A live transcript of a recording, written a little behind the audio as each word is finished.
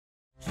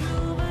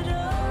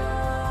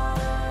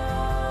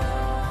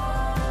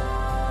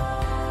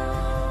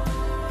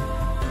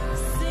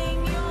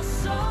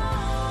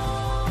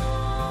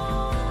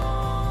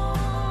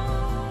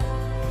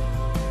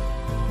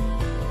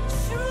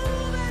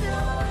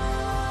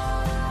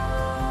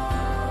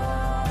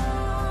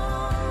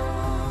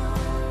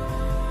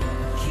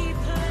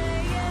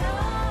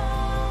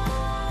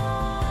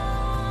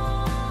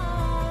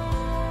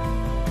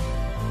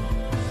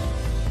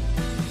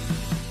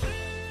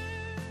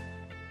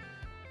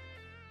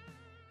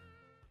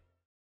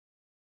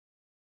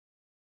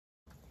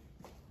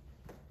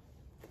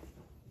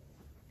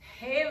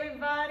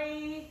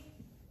everybody.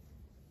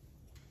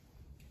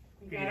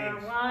 We got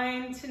our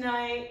wine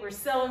tonight. We're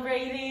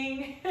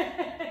celebrating.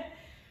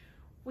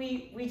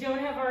 We don't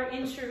have our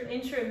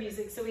intro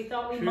music, so we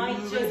thought we might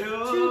just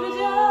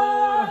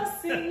troubadour,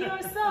 sing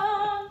your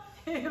song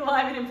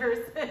live and in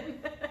person.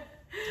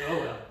 Oh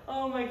well.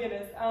 Oh my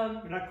goodness.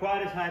 We're not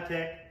quite as high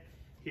tech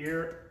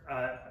here.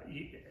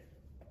 You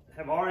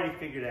have already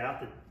figured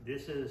out that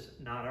this is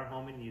not our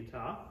home in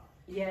Utah.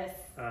 Yes.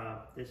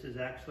 This is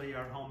actually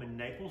our home in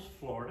Naples,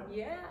 Florida.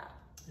 Yeah.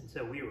 And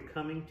so we were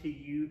coming to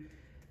you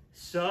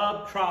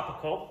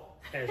subtropical,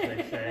 as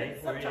they say,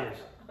 where it is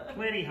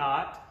plenty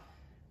hot,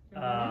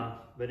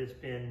 but it's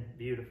been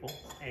beautiful.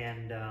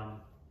 And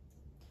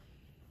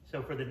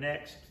so for the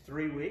next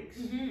 3 weeks,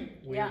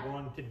 we're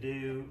going to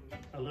do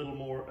a little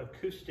more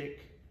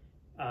acoustic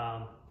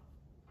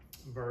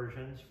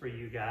versions for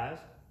you guys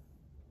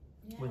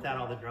without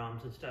all the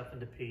drums and stuff in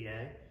the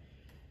PA.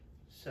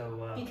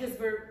 So because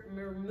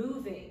we're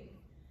moving,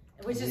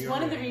 which is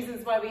one of the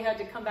reasons why we had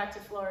to come back to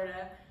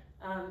Florida.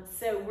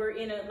 So we're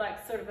in a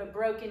sort of a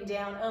broken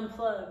down,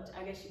 unplugged,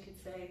 I guess you could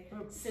say,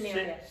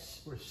 scenario.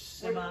 We're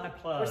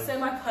semi-plugged. We're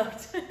semi-plugged.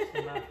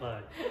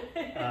 Semi-plugged.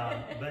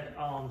 But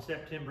on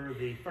September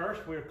the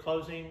 1st, we're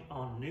closing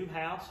on a new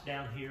house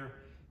down here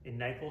in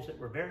Naples that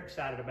we're very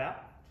excited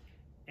about.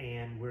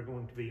 And we're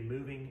going to be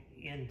moving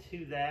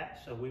into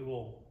that. So we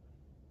will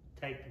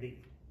take the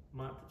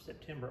month of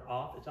September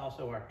off. It's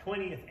also our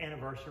 20th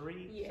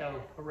anniversary,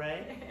 so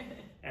hooray.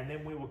 And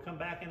then we will come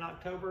back in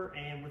October,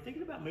 and we're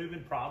thinking about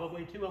moving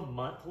probably to a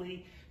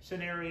monthly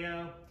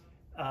scenario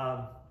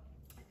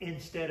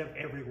instead of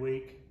every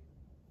week,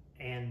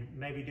 and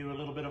maybe do a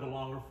little bit of a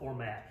longer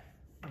format.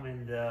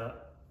 When the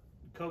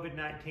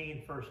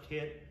COVID-19 first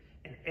hit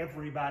and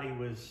everybody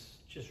was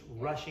just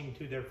rushing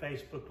to their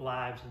Facebook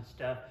Lives and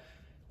stuff,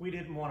 we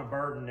didn't want to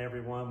burden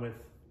everyone with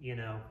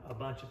a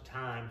bunch of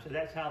time. So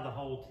that's how the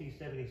whole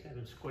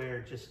T77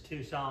 Squared, just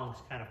 2 songs,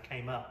 kind of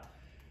came up.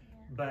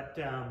 But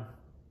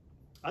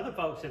other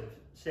folks have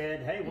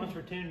said, hey, once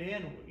we're tuned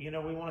in,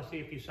 we want to see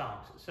a few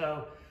songs.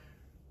 So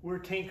we're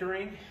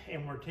tinkering,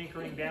 and we're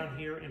tinkering down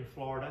here in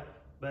Florida,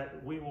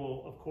 but we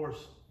will, of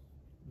course,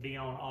 be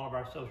on all of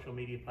our social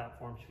media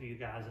platforms for you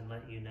guys and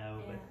let you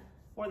know. But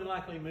more than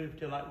likely move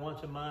to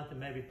once a month and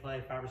maybe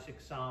play 5 or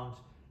 6 songs,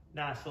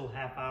 nice little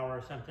half hour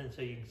or something,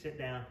 so you can sit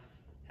down,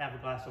 have a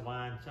glass of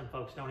wine. Some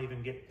folks don't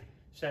even get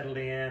settled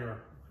in,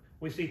 or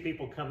we see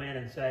people come in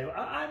and say, well,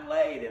 I'm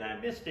late and I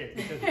missed it,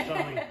 because it's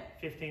only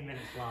 15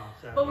 minutes long.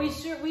 So, but we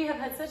have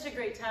had such a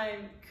great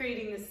time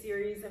creating this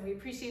series, and we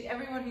appreciate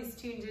everyone who's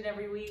tuned in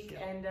every week.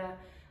 And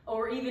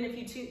or even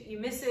if you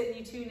miss it and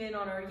you tune in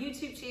on our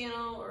YouTube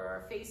channel or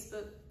our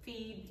Facebook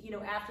feed,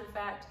 after the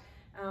fact,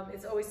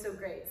 it's always so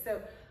great.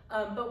 So,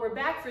 but we're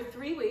back for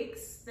 3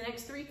 weeks, the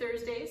next 3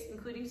 Thursdays,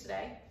 including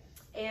today.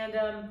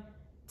 And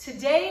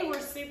today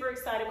we're super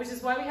excited, which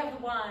is why we have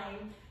the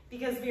wine,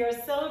 because we are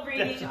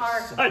celebrating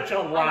such a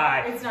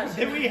lie. It's not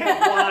true. We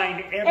have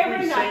wine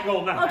every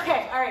single night.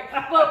 Okay, all right.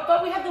 Well,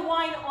 but we have the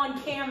wine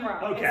on camera.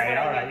 Okay,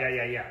 all right,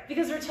 yeah.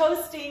 Because we're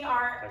toasting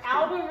our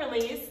album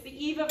release, the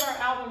eve of our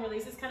album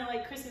release. It's kind of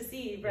like Christmas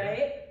Eve,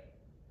 right?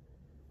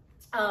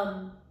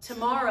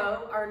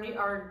 Tomorrow,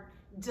 our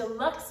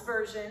deluxe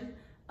version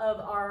of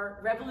our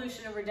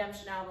Revolution and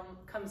Redemption album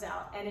comes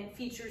out, and it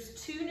features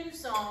 2 new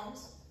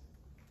songs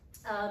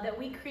that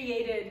we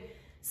created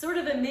sort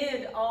of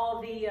amid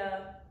all the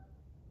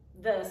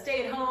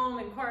stay-at-home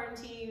and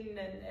quarantine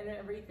and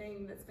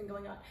everything that's been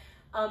going on.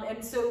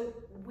 And so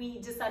we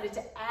decided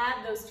to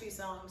add those 2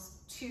 songs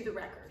to the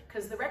record,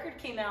 because the record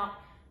came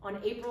out on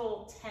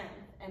April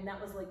 10th, and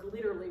that was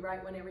literally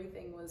right when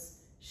everything was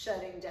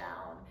shutting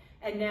down.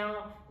 And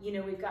now,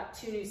 we've got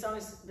 2 new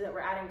songs that we're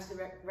adding to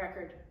the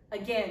record,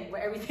 again,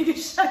 where everything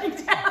is shutting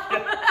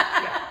down.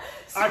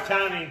 Our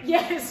timing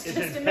is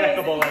just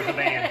impeccable amazing. as a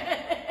band.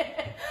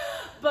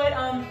 But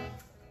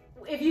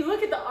if you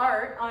look at the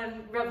art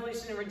on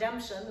Revolution and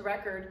Redemption, the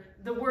record,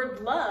 the word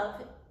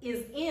love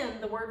is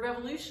in the word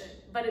revolution,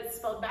 but it's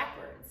spelled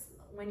backwards.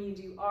 When you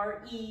do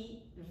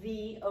R-E-V-O-L,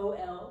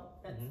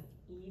 that's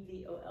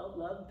E-V-O-L,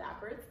 love,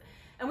 backwards.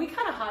 And we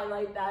kind of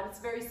highlight that, it's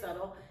very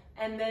subtle.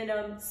 And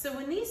then, so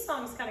when these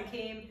songs kind of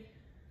came,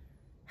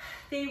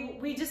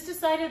 we just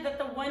decided that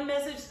the one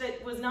message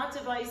that was not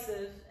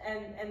divisive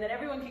and that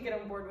everyone could get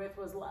on board with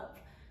was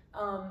love.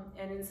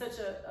 And in such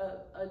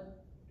a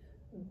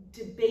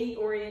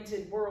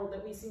debate-oriented world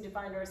that we seem to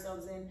find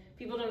ourselves in,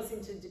 people don't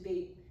seem to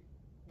debate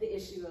the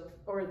issue of,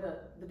 or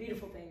the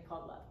beautiful thing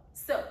called love.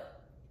 So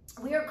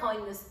we are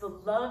calling this the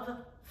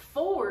Love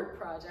Forward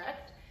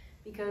Project,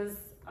 because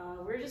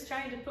we're just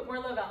trying to put more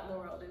love out in the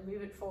world and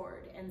move it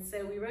forward. And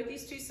so we wrote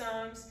these 2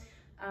 songs,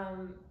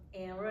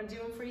 and we're gonna do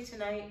them for you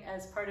tonight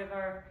as part of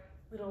our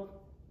little,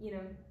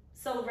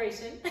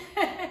 celebration.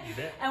 You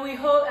bet. And we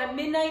hope at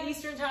midnight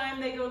Eastern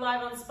time, they go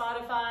live on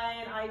Spotify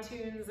and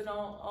iTunes and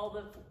all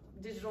the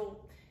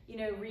digital,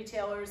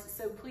 retailers.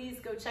 So please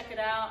go check it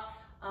out,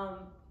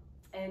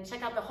 and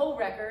check out the whole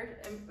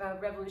record,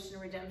 Revolution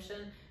and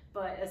Redemption,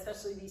 but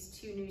especially these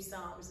 2 new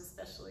songs,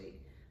 especially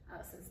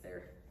since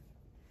they're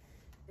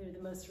They're the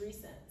most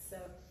recent. So,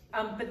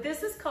 but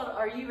this is called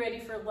 "Are You Ready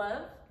for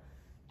Love?"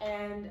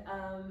 And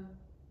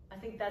I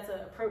think that's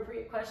an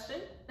appropriate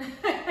question.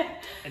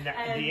 And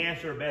the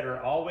answer better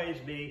always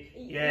be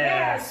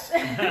yes.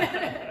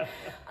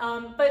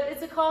 But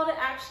it's a call to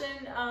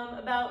action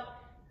about,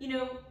 you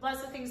know,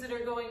 lots of things that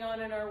are going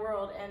on in our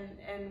world,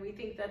 and we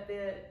think that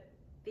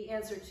the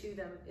answer to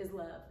them is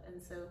love,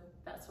 and so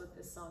that's what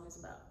this song is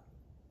about.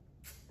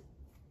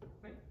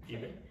 Right? You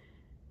bet.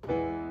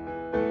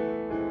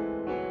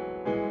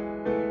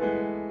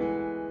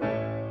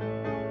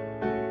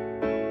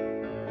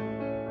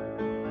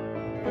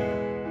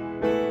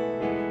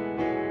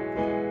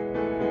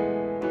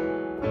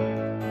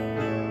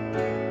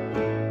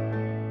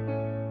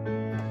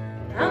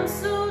 I'm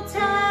so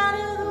tired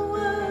of the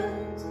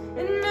words,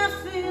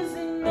 enough is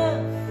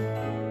enough.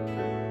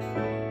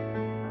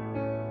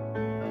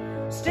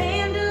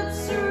 Stand up,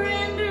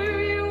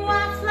 surrender your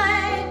white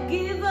flag,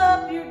 give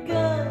up your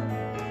gun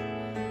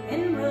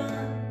and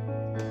run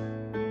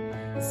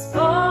as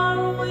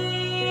far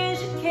away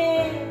as you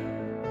can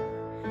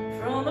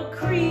from a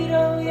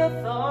credo you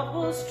thought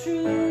was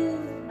true.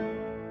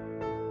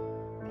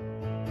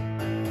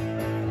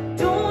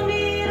 Don't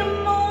need a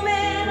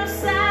moment of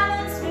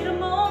silence, need a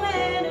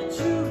moment of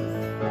truth.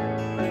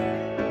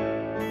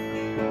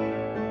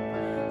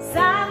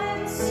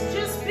 Silence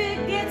just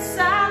begets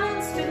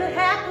silence till it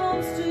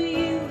happens to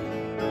you.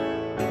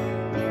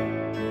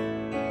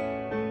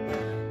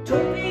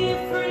 Don't be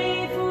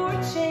afraid for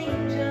a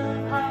change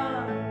of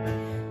heart.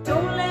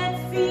 Don't let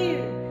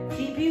fear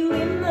keep you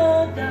in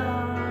the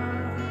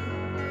dark.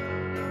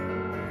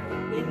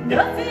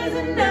 Enough is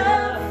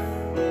enough.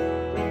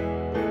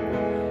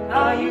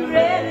 Are you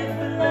ready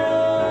for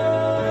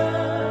love?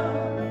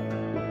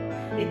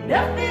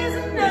 Enough is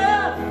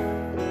enough.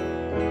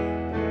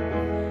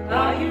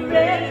 Are you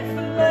ready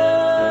for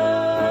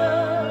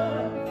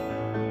love?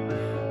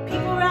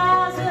 People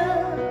rise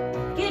up,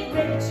 get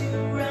ready to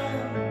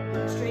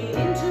run straight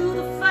into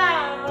the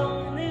fire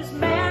on this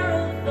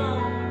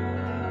marathon.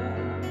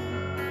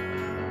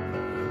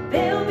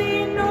 There'll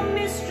be no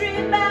mystery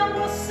about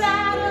what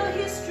side of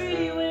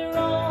history we're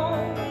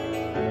on.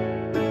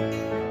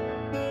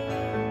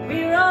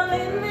 We're all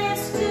in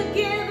this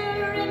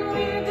together, and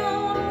we're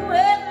gonna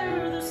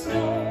weather the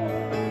storm.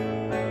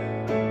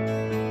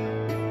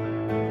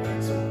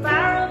 So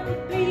fire up the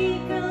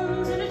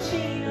beacons in a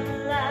chain of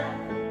light,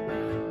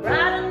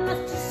 bright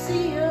enough to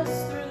see us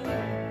through,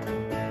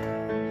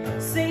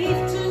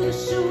 safe to the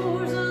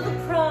shores of the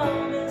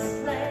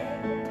promised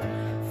land,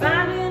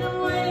 finding a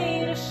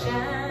way to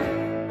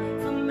shine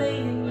for me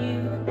and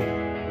you.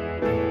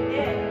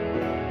 Yeah.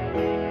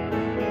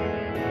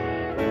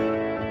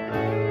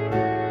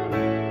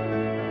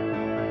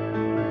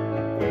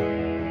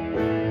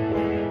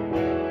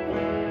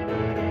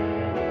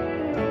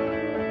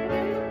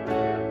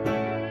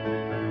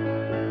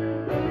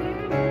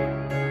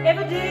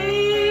 Every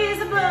day's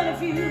a burning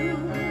fuse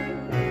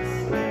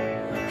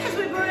as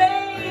we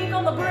break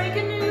on the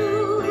breaking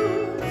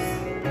news,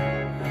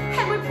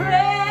 and we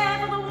pray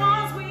for the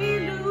ones we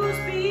lose.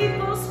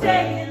 People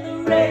stay in the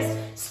race,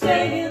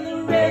 stay in the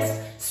race,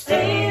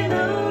 stay in the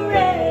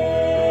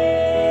race.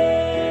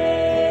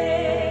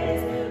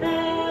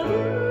 Now,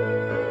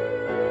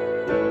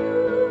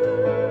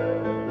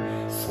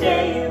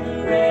 stay in the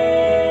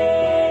race.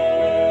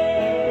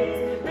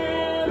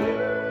 Now,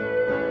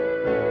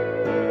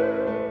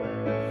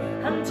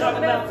 I'm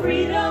talking about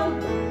freedom.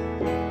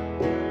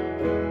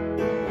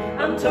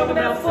 I'm talking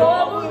about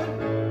forward.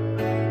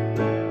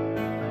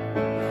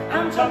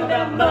 I'm talking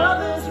about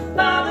mothers and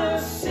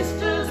fathers,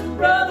 sisters and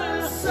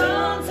brothers,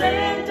 sons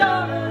and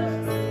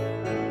daughters.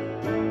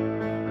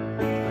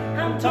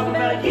 I'm talking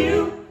about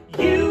you,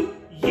 you,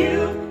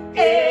 you.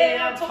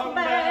 Yeah, I'm talking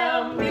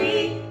about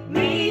me,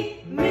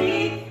 me,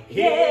 me.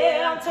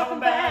 Yeah, I'm talking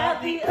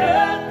about the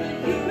earth, the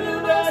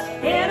universe,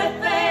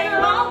 anything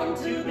longing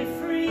to be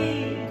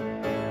free.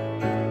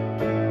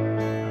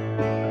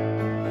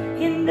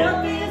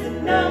 Enough is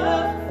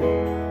enough.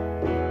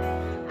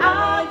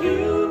 Are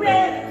you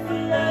ready for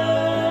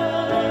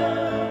love?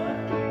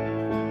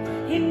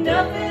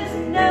 Enough is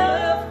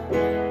enough.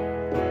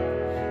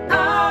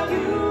 Are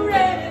you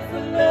ready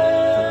for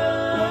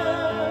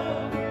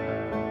love?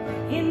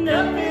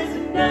 Enough is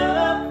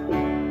enough.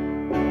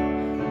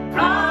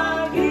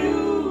 Are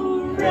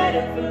you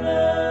ready for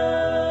love?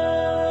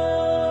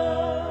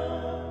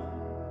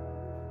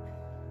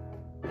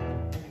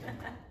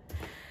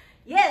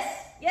 Yes,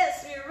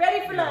 yes, we're ready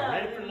for love.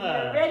 Ready for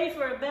love. We're ready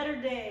for a better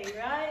day,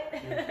 right?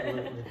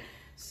 Absolutely.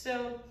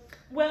 So,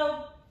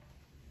 well,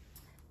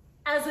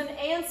 as an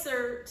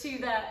answer to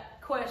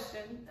that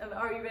question of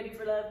 "Are you ready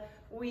for love?"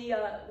 we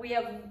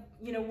have,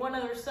 you know, one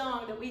other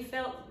song that we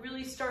felt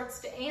really starts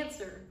to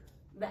answer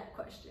that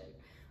question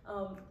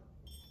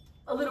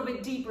a little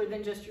bit deeper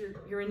than just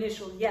your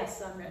initial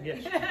 "Yes, I'm ready."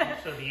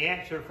 Yes. So the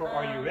answer for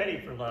 "Are you ready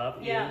for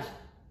love?" Yeah. is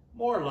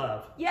more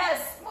love.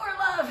 Yes, more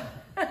love.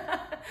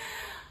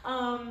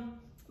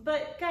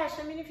 But gosh,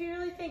 I mean, if you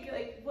really think,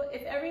 like, what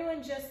if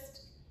everyone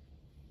just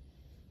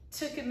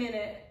took a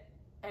minute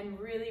and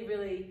really,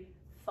 really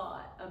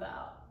thought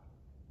about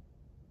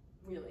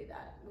really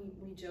that.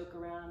 We joke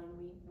around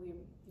and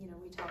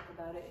we talk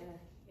about it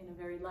in a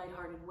very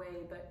lighthearted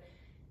way, but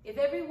if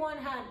everyone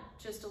had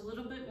just a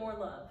little bit more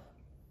love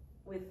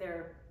with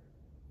their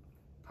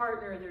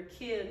partner, their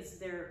kids,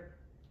 their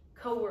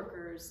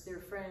coworkers, their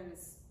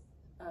friends,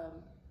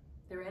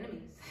 their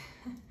enemies,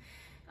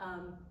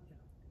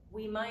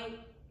 we might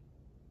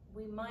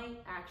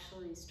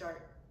actually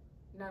start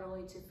not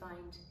only to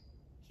find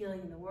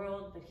healing in the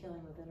world, but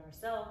healing within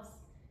ourselves.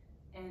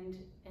 And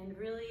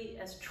really,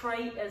 as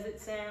trite as it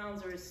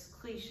sounds, or as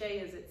cliche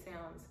as it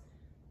sounds,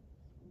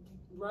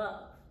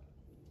 love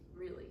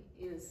really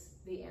is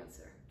the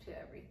answer to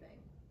everything.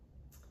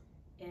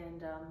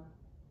 And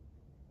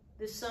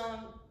this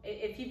song,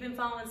 if you've been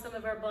following some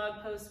of our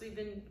blog posts, we've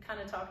been kind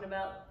of talking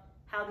about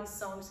how these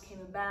songs came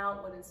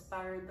about, what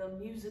inspired them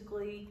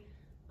musically,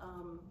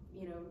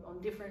 you know,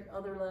 on different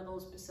other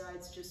levels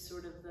besides just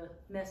sort of the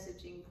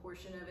messaging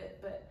portion of it.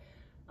 But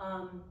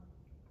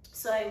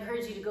so I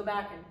encourage you to go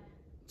back and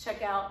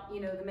check out,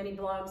 you know, the many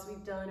blogs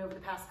we've done over the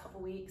past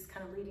couple weeks,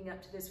 kind of leading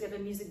up to this. We have a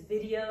music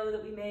video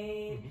that we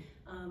made.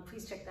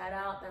 Please check that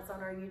out. That's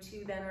on our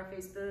YouTube and our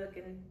Facebook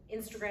and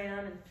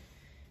Instagram.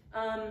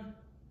 And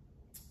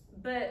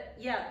but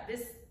yeah,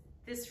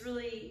 this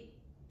really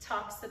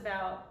talks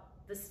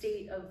about the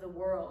state of the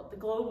world, the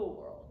global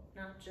world,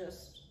 not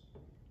just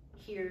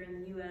here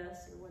in the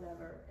U.S. or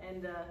whatever,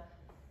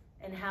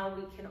 and how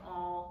we can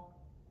all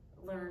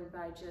learn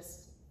by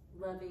just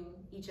loving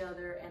each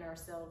other and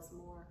ourselves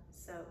more.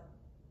 So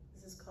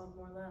this is called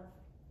More Love.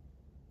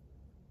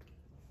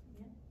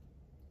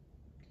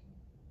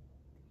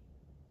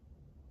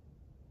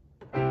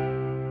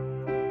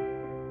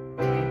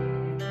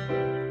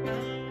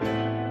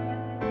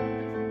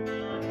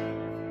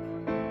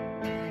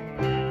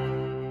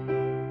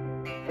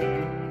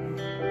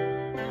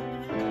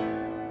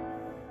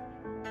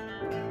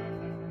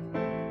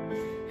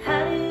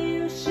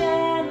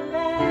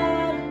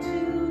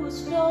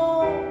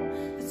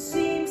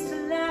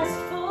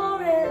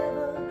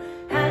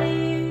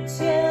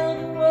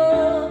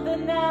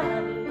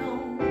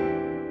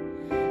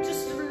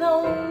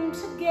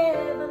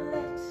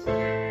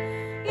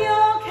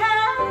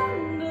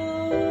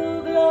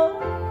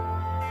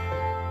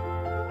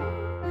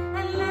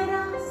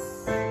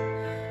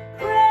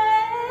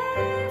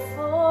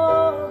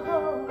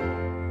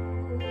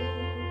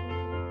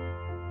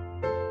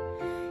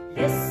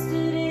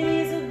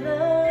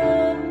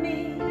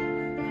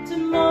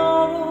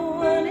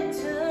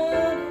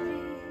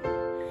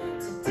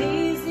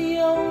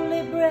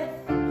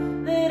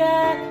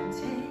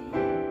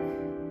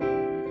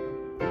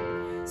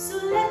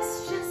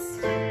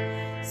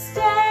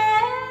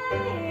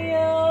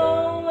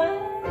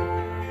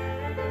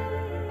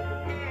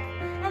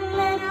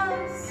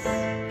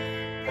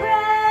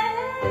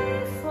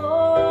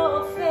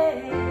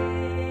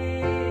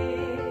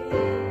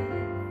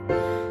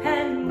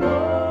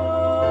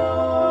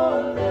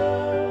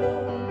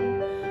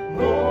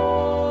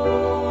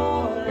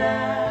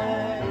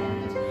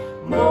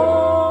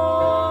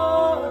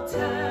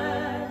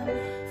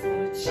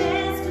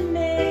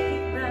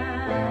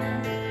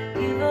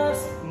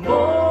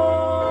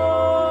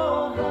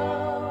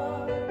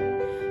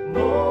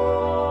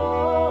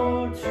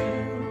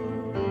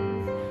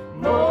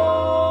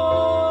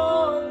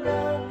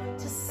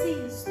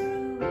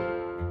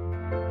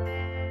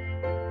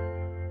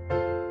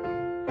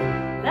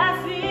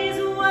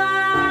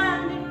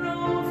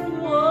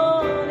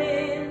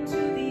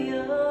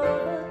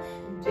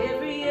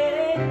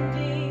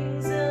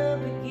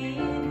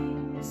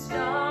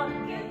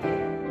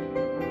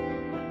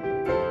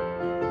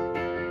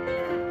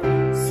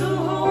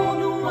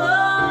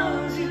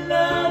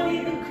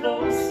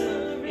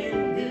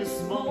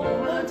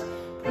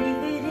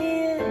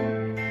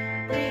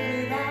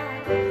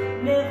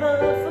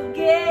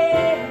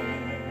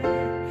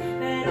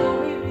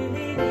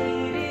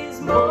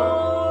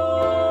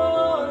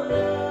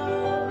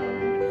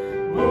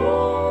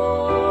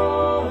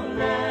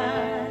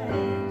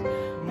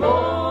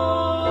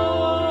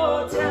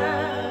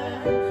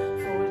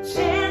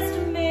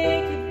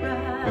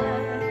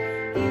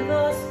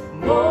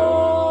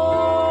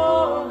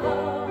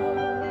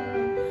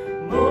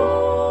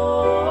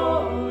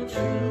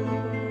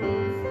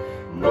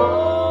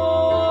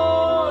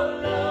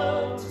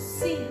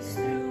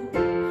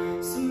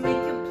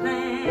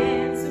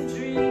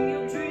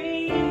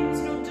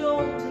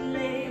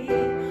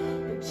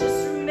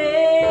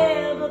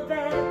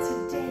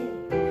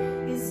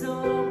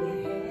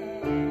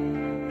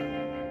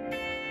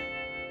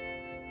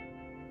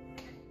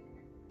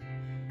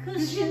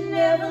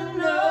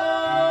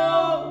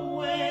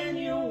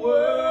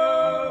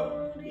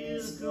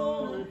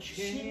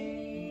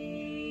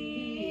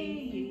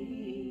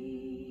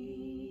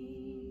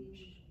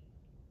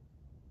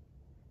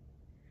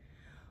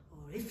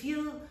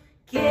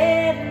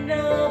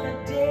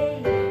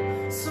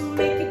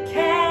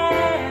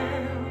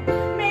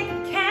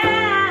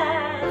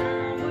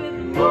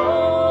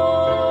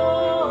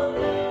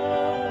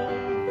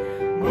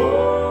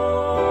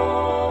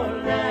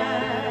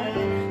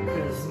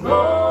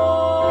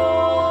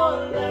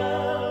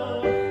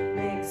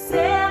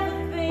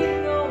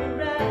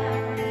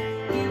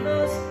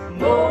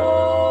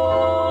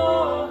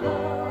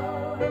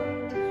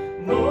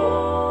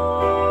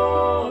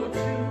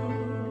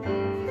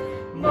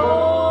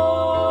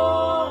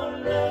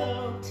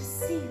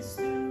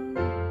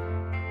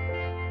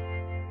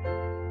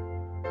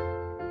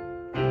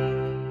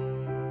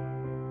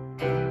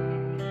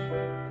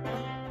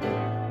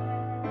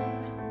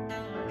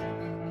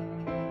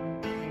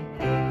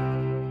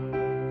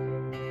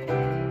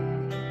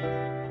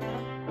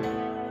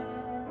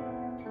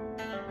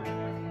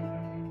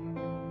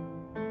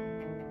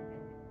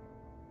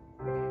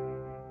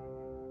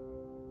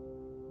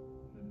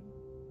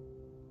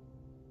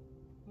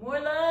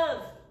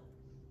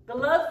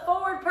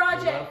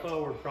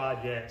 Forward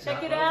project.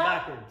 Check it Not out. Love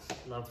backwards.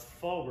 Love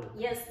forward.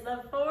 Yes,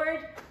 Love Forward.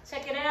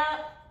 Check it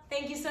out.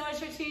 Thank you so much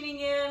for tuning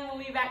in.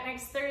 We'll be back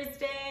next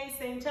Thursday,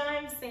 same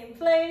time, same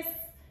place,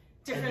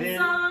 different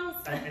songs.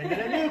 And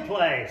then a new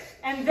place.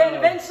 And then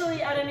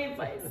eventually at a new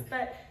place.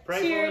 But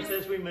pray cheers. for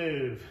us as we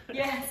move.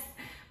 Yes.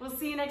 We'll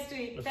see you next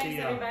week. We'll Thanks, see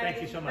y'all. everybody.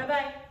 Thank you so much.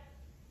 Bye-bye.